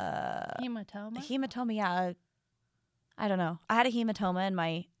Hematoma? Yeah, I don't know. I had a hematoma in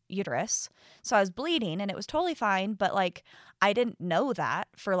my uterus. So I was bleeding and it was totally fine. But like, I didn't know that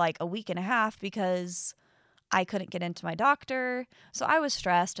for like a week and a half because I couldn't get into my doctor. So I was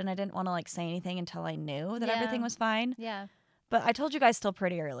stressed and I didn't want to like say anything until I knew that everything was fine. Yeah. But I told you guys still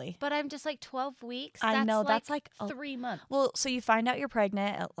pretty early. But I'm just like 12 weeks. I know, that's like 3 months. Well, so you find out you're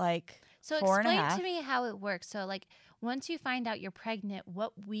pregnant at like So 4 and a explain half. to me how it works. So like once you find out you're pregnant,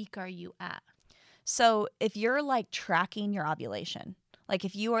 what week are you at? So if you're like tracking your ovulation, like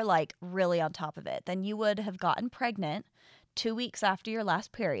if you are like really on top of it, then you would have gotten pregnant 2 weeks after your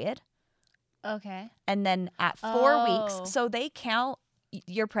last period. Okay. And then at 4 Oh. weeks, so they count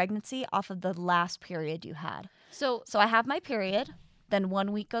your pregnancy off of the last period you had. So So I have my period, then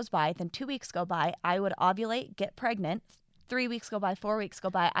 1 week goes by, then 2 weeks go by, I would ovulate, get pregnant, 3 weeks go by, 4 weeks go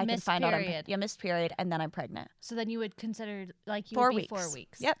by, I can Missed find out period. missed period, and then I'm pregnant. so then you would consider like you 4 would be weeks. 4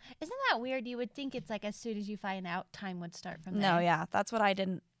 weeks. Yep. Isn't that weird? You would think it's like as soon as you find out, time would start from there. No, yeah, that's what I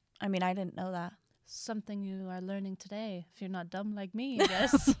didn't know that. Something you are learning today. If you're not dumb like me, I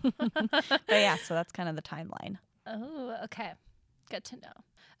guess. But yeah, so that's kind of the timeline. Oh, okay. Good to know.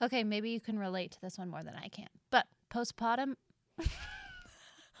 Okay, maybe you can relate to this one more than I can. But postpartum,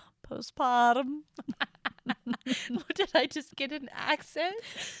 Postpartum. did I just get an accent?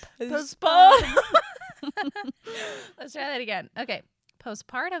 Postpartum. Let's try that again. Okay.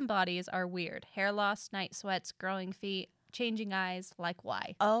 Postpartum bodies are weird. Hair loss, night sweats, growing feet, changing eyes. Like,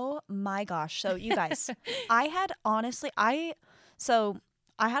 why? Oh my gosh. So you guys, I had a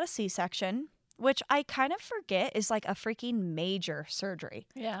C-section, which I kind of forget is like a freaking major surgery.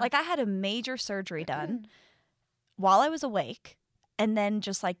 Yeah. Like I had a major surgery done while I was awake and then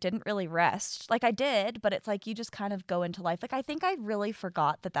just like didn't really rest. Like I did, but it's like you just kind of go into life. Like I think I really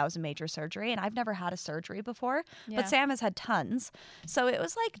forgot that was a major surgery and I've never had a surgery before, but Sam has had tons. So it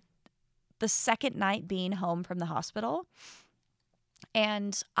was like the second night being home from the hospital.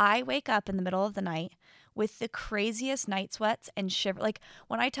 And I wake up in the middle of the night with the craziest night sweats and shiver. Like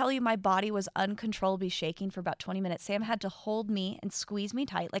when I tell you my body was uncontrollably shaking for about 20 minutes, Sam had to hold me and squeeze me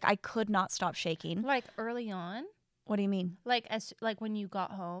tight. Like I could not stop shaking. Like early on? What do you mean? Like when you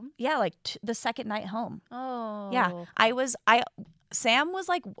got home? Yeah, like the second night home. Oh. Yeah, Sam was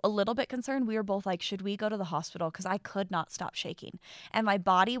like a little bit concerned. We were both like, should we go to the hospital? Because I could not stop shaking. And my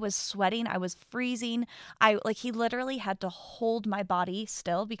body was sweating. I was freezing. He literally had to hold my body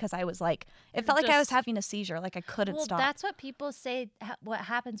still because I was like, it felt like I was having a seizure. Like I couldn't stop. Well, that's what people say, what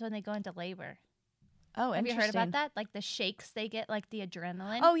happens when they go into labor. Oh, Have interesting. you heard about that? Like the shakes they get, like the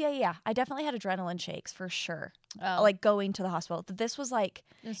adrenaline? Oh, yeah. I definitely had adrenaline shakes for sure. Oh. Like going to the hospital. This was like,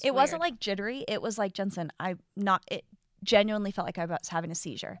 it wasn't like jittery. It was like, Jensen, it genuinely felt like I was having a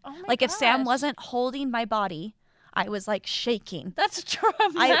seizure. Oh my like if Sam gosh. wasn't holding my body, I was like shaking. That's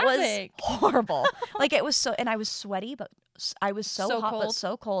traumatic. I was horrible. Like it was so, and I was sweaty, but I was so hot, cold. but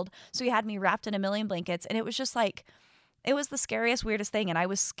so cold. So he had me wrapped in a million blankets and it was just like, it was the scariest, weirdest thing. And I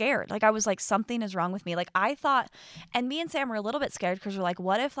was scared. Like I was like, something is wrong with me. Like I thought, and me and Sam were a little bit scared because we're like,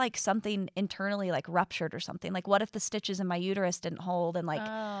 what if like something internally like ruptured or something? Like what if the stitches in my uterus didn't hold? And like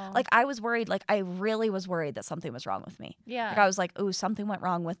I was worried, like I really was worried that something was wrong with me. Yeah. Like I was like, ooh, something went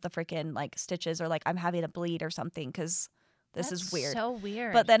wrong with the freaking like stitches or like I'm having a bleed or something because this is weird. So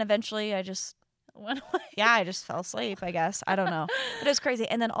weird. But then eventually I just Went away. Yeah, I just fell asleep, I guess. I don't know. But it was crazy.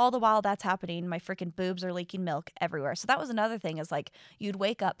 And then all the while that's happening, my freaking boobs are leaking milk everywhere. So that was another thing is like you'd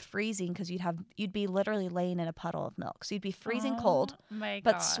wake up freezing because you'd be literally laying in a puddle of milk. So you'd be freezing cold, My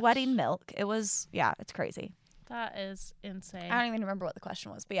but gosh. sweating milk. It was, yeah, it's crazy. That is insane. I don't even remember what the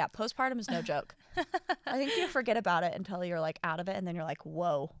question was. But yeah, postpartum is no joke. I think you forget about it until you're like out of it. And then you're like,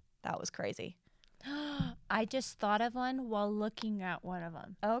 whoa, that was crazy. I just thought of one while looking at one of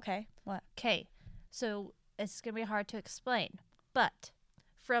them. Oh, okay. What? Okay, so it's going to be hard to explain, but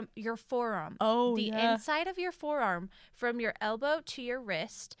from your forearm, the inside of your forearm, from your elbow to your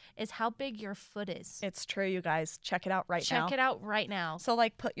wrist, is how big your foot is. It's true, you guys. Check it out now. Check it out right now. So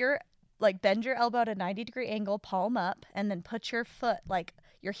like bend your elbow at a 90-degree angle, palm up, and then put your foot, like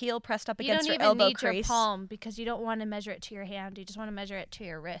your heel pressed up against your elbow You don't even need crease. your palm because you don't want to measure it to your hand. You just want to measure it to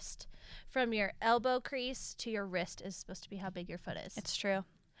your wrist. From your elbow crease to your wrist is supposed to be how big your foot is. It's true.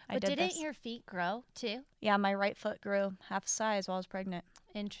 But didn't your feet grow too? Yeah, my right foot grew half the size while I was pregnant.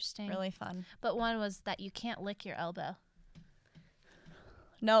 Interesting. Really fun. But one was that you can't lick your elbow.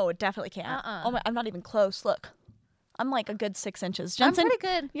 No, it definitely can't. Oh my, I'm not even close. Look. I'm like a good 6 inches. Jensen, I'm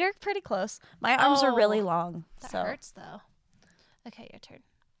pretty good. You're pretty close. My arms are really long. That so hurts though. Okay, your turn.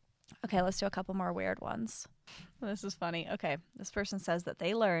 Okay, let's do a couple more weird ones. This is funny. Okay, this person says that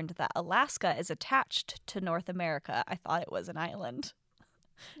they learned that Alaska is attached to North America. I thought it was an island.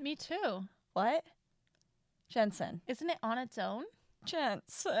 Me too. What? Jensen. Isn't it on its own?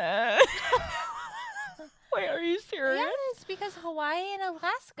 Jensen. Wait, are you serious? Yes, because Hawaii and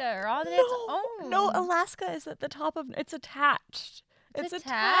Alaska are on its own. No, Alaska is at the top of. It's attached. It's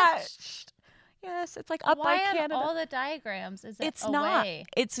attached. Yes, it's like up Why by Canada. on all the diagrams is it It's away? not.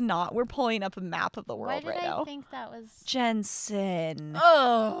 It's not. We're pulling up a map of the world Why did right I now. think that was? Jensen.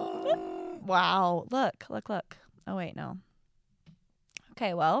 Oh. Wow. Look. Oh, wait, no.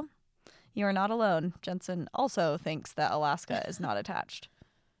 Okay, well, you are not alone. Jensen also thinks that Alaska is not attached.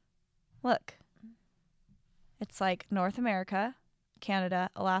 Look. It's like North America,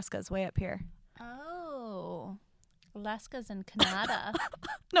 Canada, Alaska's way up here. Oh. Alaska's in Canada.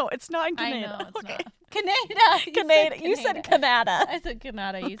 No, it's not in I Canada. know it's Okay. not. Canada. Canada. You said Canada. I said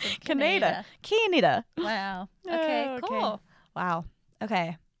Canada. You said Canada. Canada. Canada. Wow. Okay, Oh, okay. cool. Wow.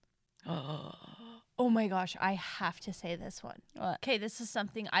 Okay. Oh my gosh, I have to say this one. What? Okay, this is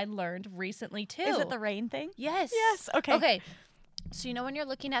something I learned recently too. Is it the rain thing? Yes. Yes. Okay. Okay. So you know when you're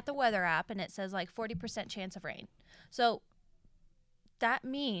looking at the weather app and it says like 40% chance of rain. So that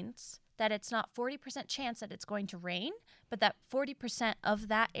means that it's not 40% chance that it's going to rain, but that 40% of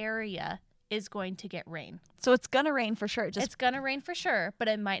that area is going to get rain. So it's gonna rain for sure. It's going to rain for sure, but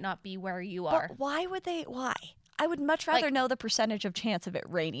it might not be where you are. But why would they? Why? I would much rather know the percentage of chance of it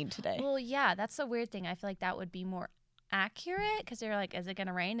raining today. Well, yeah, that's the weird thing. I feel like that would be more accurate because they're like, is it going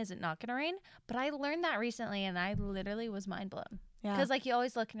to rain? Is it not going to rain? But I learned that recently and I literally was mind blown. Yeah. Because like you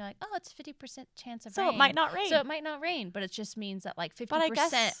always look and you're like, oh, it's 50% chance of So rain. it might not rain. So it might not rain, but it just means that like 50% But I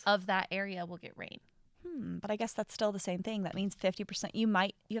guess- of that area will get rain. But I guess that's still the same thing. That means 50%. You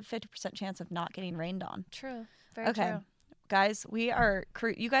have 50% chance of not getting rained on. True. Very Okay. true. Guys,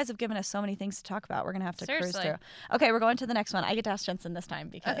 you guys have given us so many things to talk about. We're going to have to cruise Seriously. through. Okay, we're going to the next one. I get to ask Jensen this time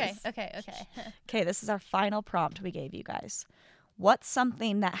because. Okay. Okay, this is our final prompt we gave you guys. What's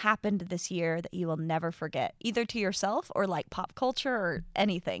something that happened this year that you will never forget, either to yourself or like pop culture or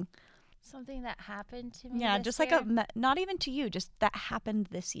anything? Something that happened to me. Yeah, this just like year? not even to you, just that happened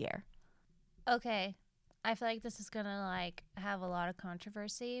this year. Okay. I feel like this is going to like have a lot of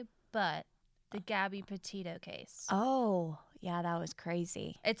controversy, but the Gabby Petito case. Oh, yeah, that was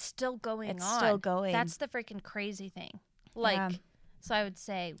crazy. It's still going on. It's still going. That's the freaking crazy thing. Like, Yeah. so I would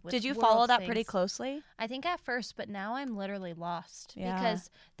say. With Did you world follow that pretty things- closely? I think at first, but now I'm literally lost Yeah. because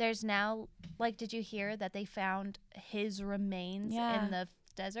there's now like, did you hear that they found his remains Yeah. in the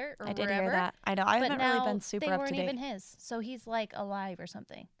desert or I did wherever? hear that. I know. I But haven't now really been super they up weren't to date. even his, so he's like alive or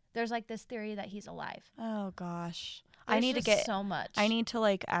something. There's like this theory that he's alive. Oh gosh. There's I need to just get so much. I need to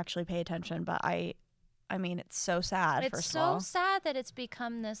like actually pay attention, but I mean it's so sad It's first of so all. sad that it's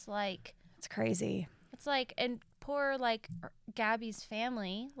become this like. It's crazy. It's like, and poor like Gabby's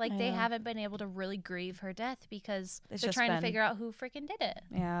family, like I they know. haven't been able to really grieve her death because It's they're just trying to been- figure out who freaking did it,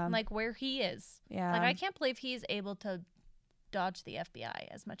 Yeah. and like where he is. yeah. Like I can't believe he's able to dodge the FBI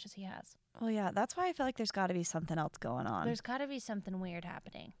as much as he has. Well, yeah, that's why I feel like there's got to be something else going on. There's got to be something weird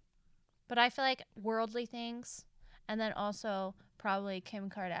happening, but I feel like worldly things, and then also probably Kim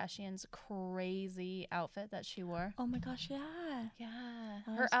Kardashian's crazy outfit that she wore. Oh my gosh, yeah. Yeah,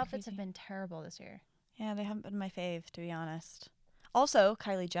 Oh, her that's outfits crazy. have been terrible this year. Yeah, they haven't been my fave, to be honest. Also,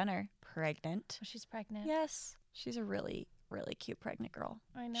 Kylie Jenner, pregnant. So she's pregnant. Yes. She's a really really cute pregnant girl.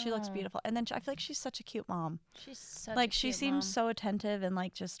 I know. She looks beautiful. And then I feel like she's such a cute mom. She's such Like a she cute seems mom. so attentive and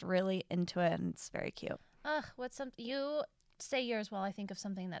like just really into it, and it's very cute. Ugh, what's something you say yours while I think of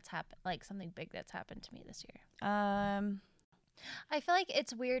something that's happened, like something big that's happened to me this year. I feel like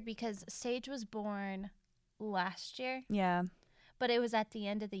it's weird because Sage was born last year, Yeah. but it was at the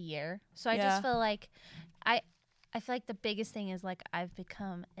end of the year. So I Yeah. just feel like I feel like the biggest thing is like I've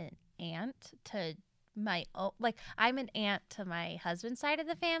become an aunt to my own, like I'm an aunt to my husband's side of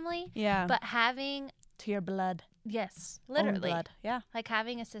the family, Yeah. but having to your blood. yes, Own literally blood. Yeah. like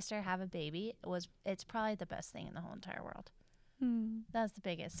having a sister have a baby it's probably the best thing in the whole entire world. That was the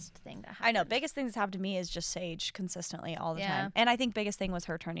biggest thing that happened. I know. Biggest thing that's happened to me is just Sage consistently all the Yeah. time. And I think biggest thing was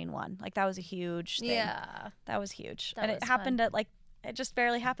her turning 1. Like that was a huge thing. Yeah. That was huge. That And was it happened at like, it just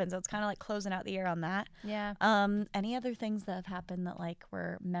barely happened. So it's kind of like closing out the year on that. Yeah. Any other things that have happened that like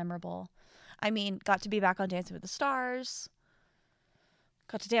were memorable? I mean, got to be back on Dancing with the Stars.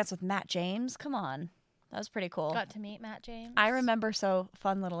 Got to dance with Matt James. Come on. That was pretty cool. Got to meet Matt James. I remember, so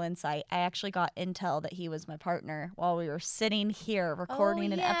fun little insight. I actually got intel that he was my partner while we were sitting here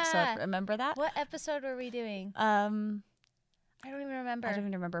recording an yeah. episode. Remember that? What episode were we doing? I I don't even remember. don't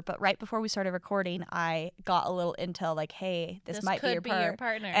even remember. But right before we started recording, I got a little intel like, hey, this might could be your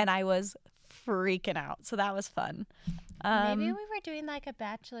partner. And I was freaking out. So that was fun. Maybe we were doing like a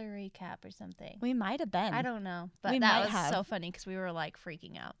Bachelor recap or something. We might have been. I don't know. But We that might was have. so funny because we were like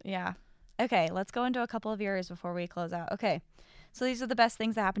freaking out. Yeah. Okay, let's go into a couple of yours before we close out. Okay. So these are the best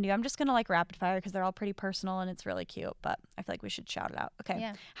things that happened to you. I'm just going to like rapid fire because they're all pretty personal and it's really cute, but I feel like we should shout it out. Okay.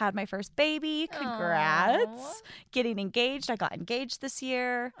 Yeah. Had my first baby. Congrats. Aw. Getting engaged. I got engaged this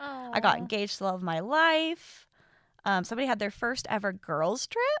year. I Aw. got engaged to the love of my life. Somebody had their first ever girls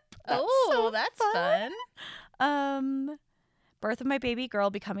trip. That's fun. Birth of my baby girl,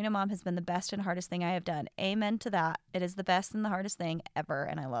 becoming a mom has been the best and hardest thing I have done. Amen to that. It is the best and the hardest thing ever,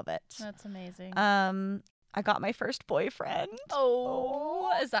 and I love it. That's amazing. I got my first boyfriend.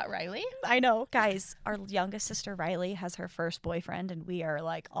 Is that Riley? I know. Guys, our youngest sister Riley has her first boyfriend, and we are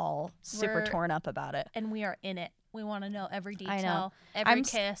like all super We're- torn up about it. And we are in it. We want to know every detail, I know. every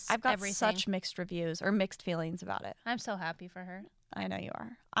kiss, I've got everything. such mixed reviews or mixed feelings about it. I'm so happy for her. I know you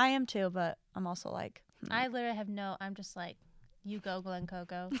are. I am too, but I'm also like, I literally have I'm just like, you go, Glen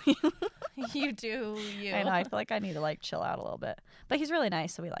Coco. You do you. I know. I feel like I need to like chill out a little bit. But he's really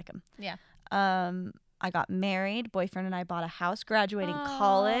nice, so we like him. Yeah. I got married. Boyfriend and I bought a house. Graduating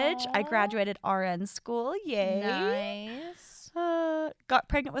college. I Aw. graduated RN school. Yay. Nice. Got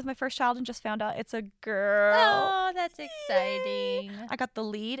pregnant with my first child and just found out it's a girl. Oh, that's exciting. I got the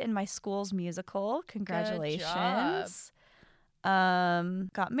lead in my school's musical. Congratulations. job.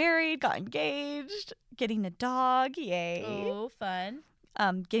 Got married, got engaged, getting a dog. Yay. Oh, fun.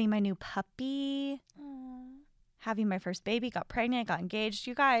 Getting my new puppy. Aw. Having my first baby, got pregnant, got engaged.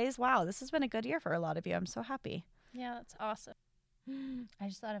 You guys, wow, this has been a good year for a lot of you. I'm so happy. Yeah, that's awesome. I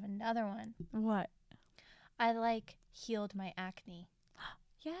just thought of another one. What? I like healed my acne.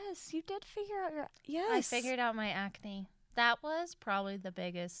 Yes, you did figure out your. Yes. I figured out my acne. That was probably the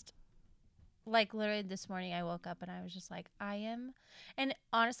biggest. Like literally this morning I woke up and I was just like, and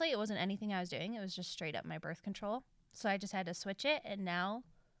honestly it wasn't anything I was doing. It was just straight up my birth control. So I just had to switch it, and now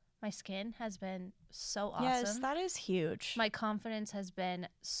my skin has been so awesome. Yes, that is huge. My confidence has been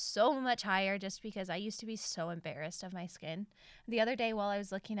so much higher just because I used to be so embarrassed of my skin. The other day while I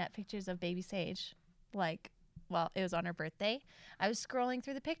was looking at pictures of baby Sage, it was on her birthday, I was scrolling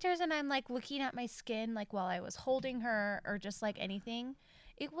through the pictures and I'm like looking at my skin like while I was holding her or just like anything.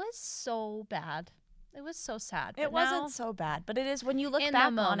 It was so bad. It was so sad. It But wasn't now- so bad, but it is when you look In the back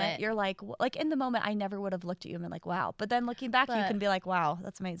on it, moment. you're like in the moment, I never would have looked at you and been like, wow. But then looking back, you But- can be like, wow,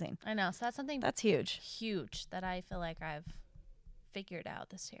 that's amazing. I know. So that's something That's huge. huge that I feel like I've figured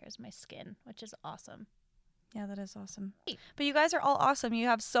out this year is my skin, which is awesome. Yeah, that is awesome. But you guys are all awesome. You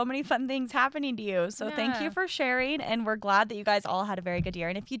have so many fun things happening to you. So thank Yeah. you for sharing. And we're glad that you guys all had a very good year.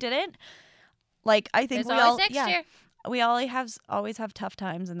 And if you didn't, I think There's we always all, next year. we always have tough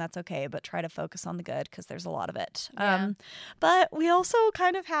times, and that's okay. But try to focus on the good because there's a lot of it. Yeah. But we also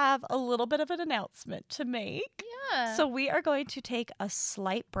kind of have a little bit of an announcement to make. Yeah. So we are going to take a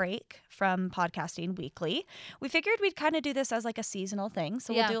slight break from podcasting weekly. We figured we'd kind of do this as like a seasonal thing.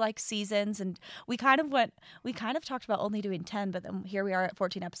 So Yeah. we'll do like seasons, and we kind of talked about only doing 10, but then here we are at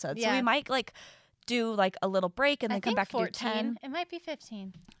 14 episodes. So Yeah. we might like do like a little break and I then come think back 14. and do 10. It might be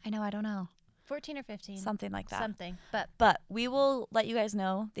 15. I know, I don't know. 14 or 15. Something like that. Something. But But we will let you guys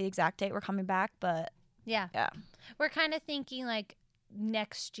know the exact date we're coming back, but yeah. yeah. We're kind of thinking like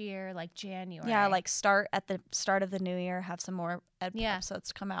next year, like January. Yeah, like start at the start of the new year, have some more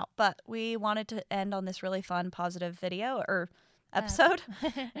episodes come out. But we wanted to end on this really fun, positive video or episode,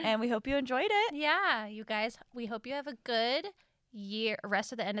 and we hope you enjoyed it. Yeah, you guys, we hope you have a good year,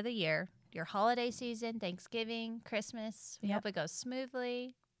 rest of the end of the year, your holiday season, Thanksgiving, Christmas. We hope it goes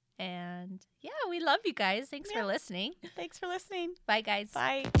smoothly. And yeah, we love you guys. Thanks for listening. Thanks for listening. Bye, guys.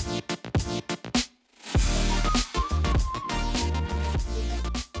 Bye.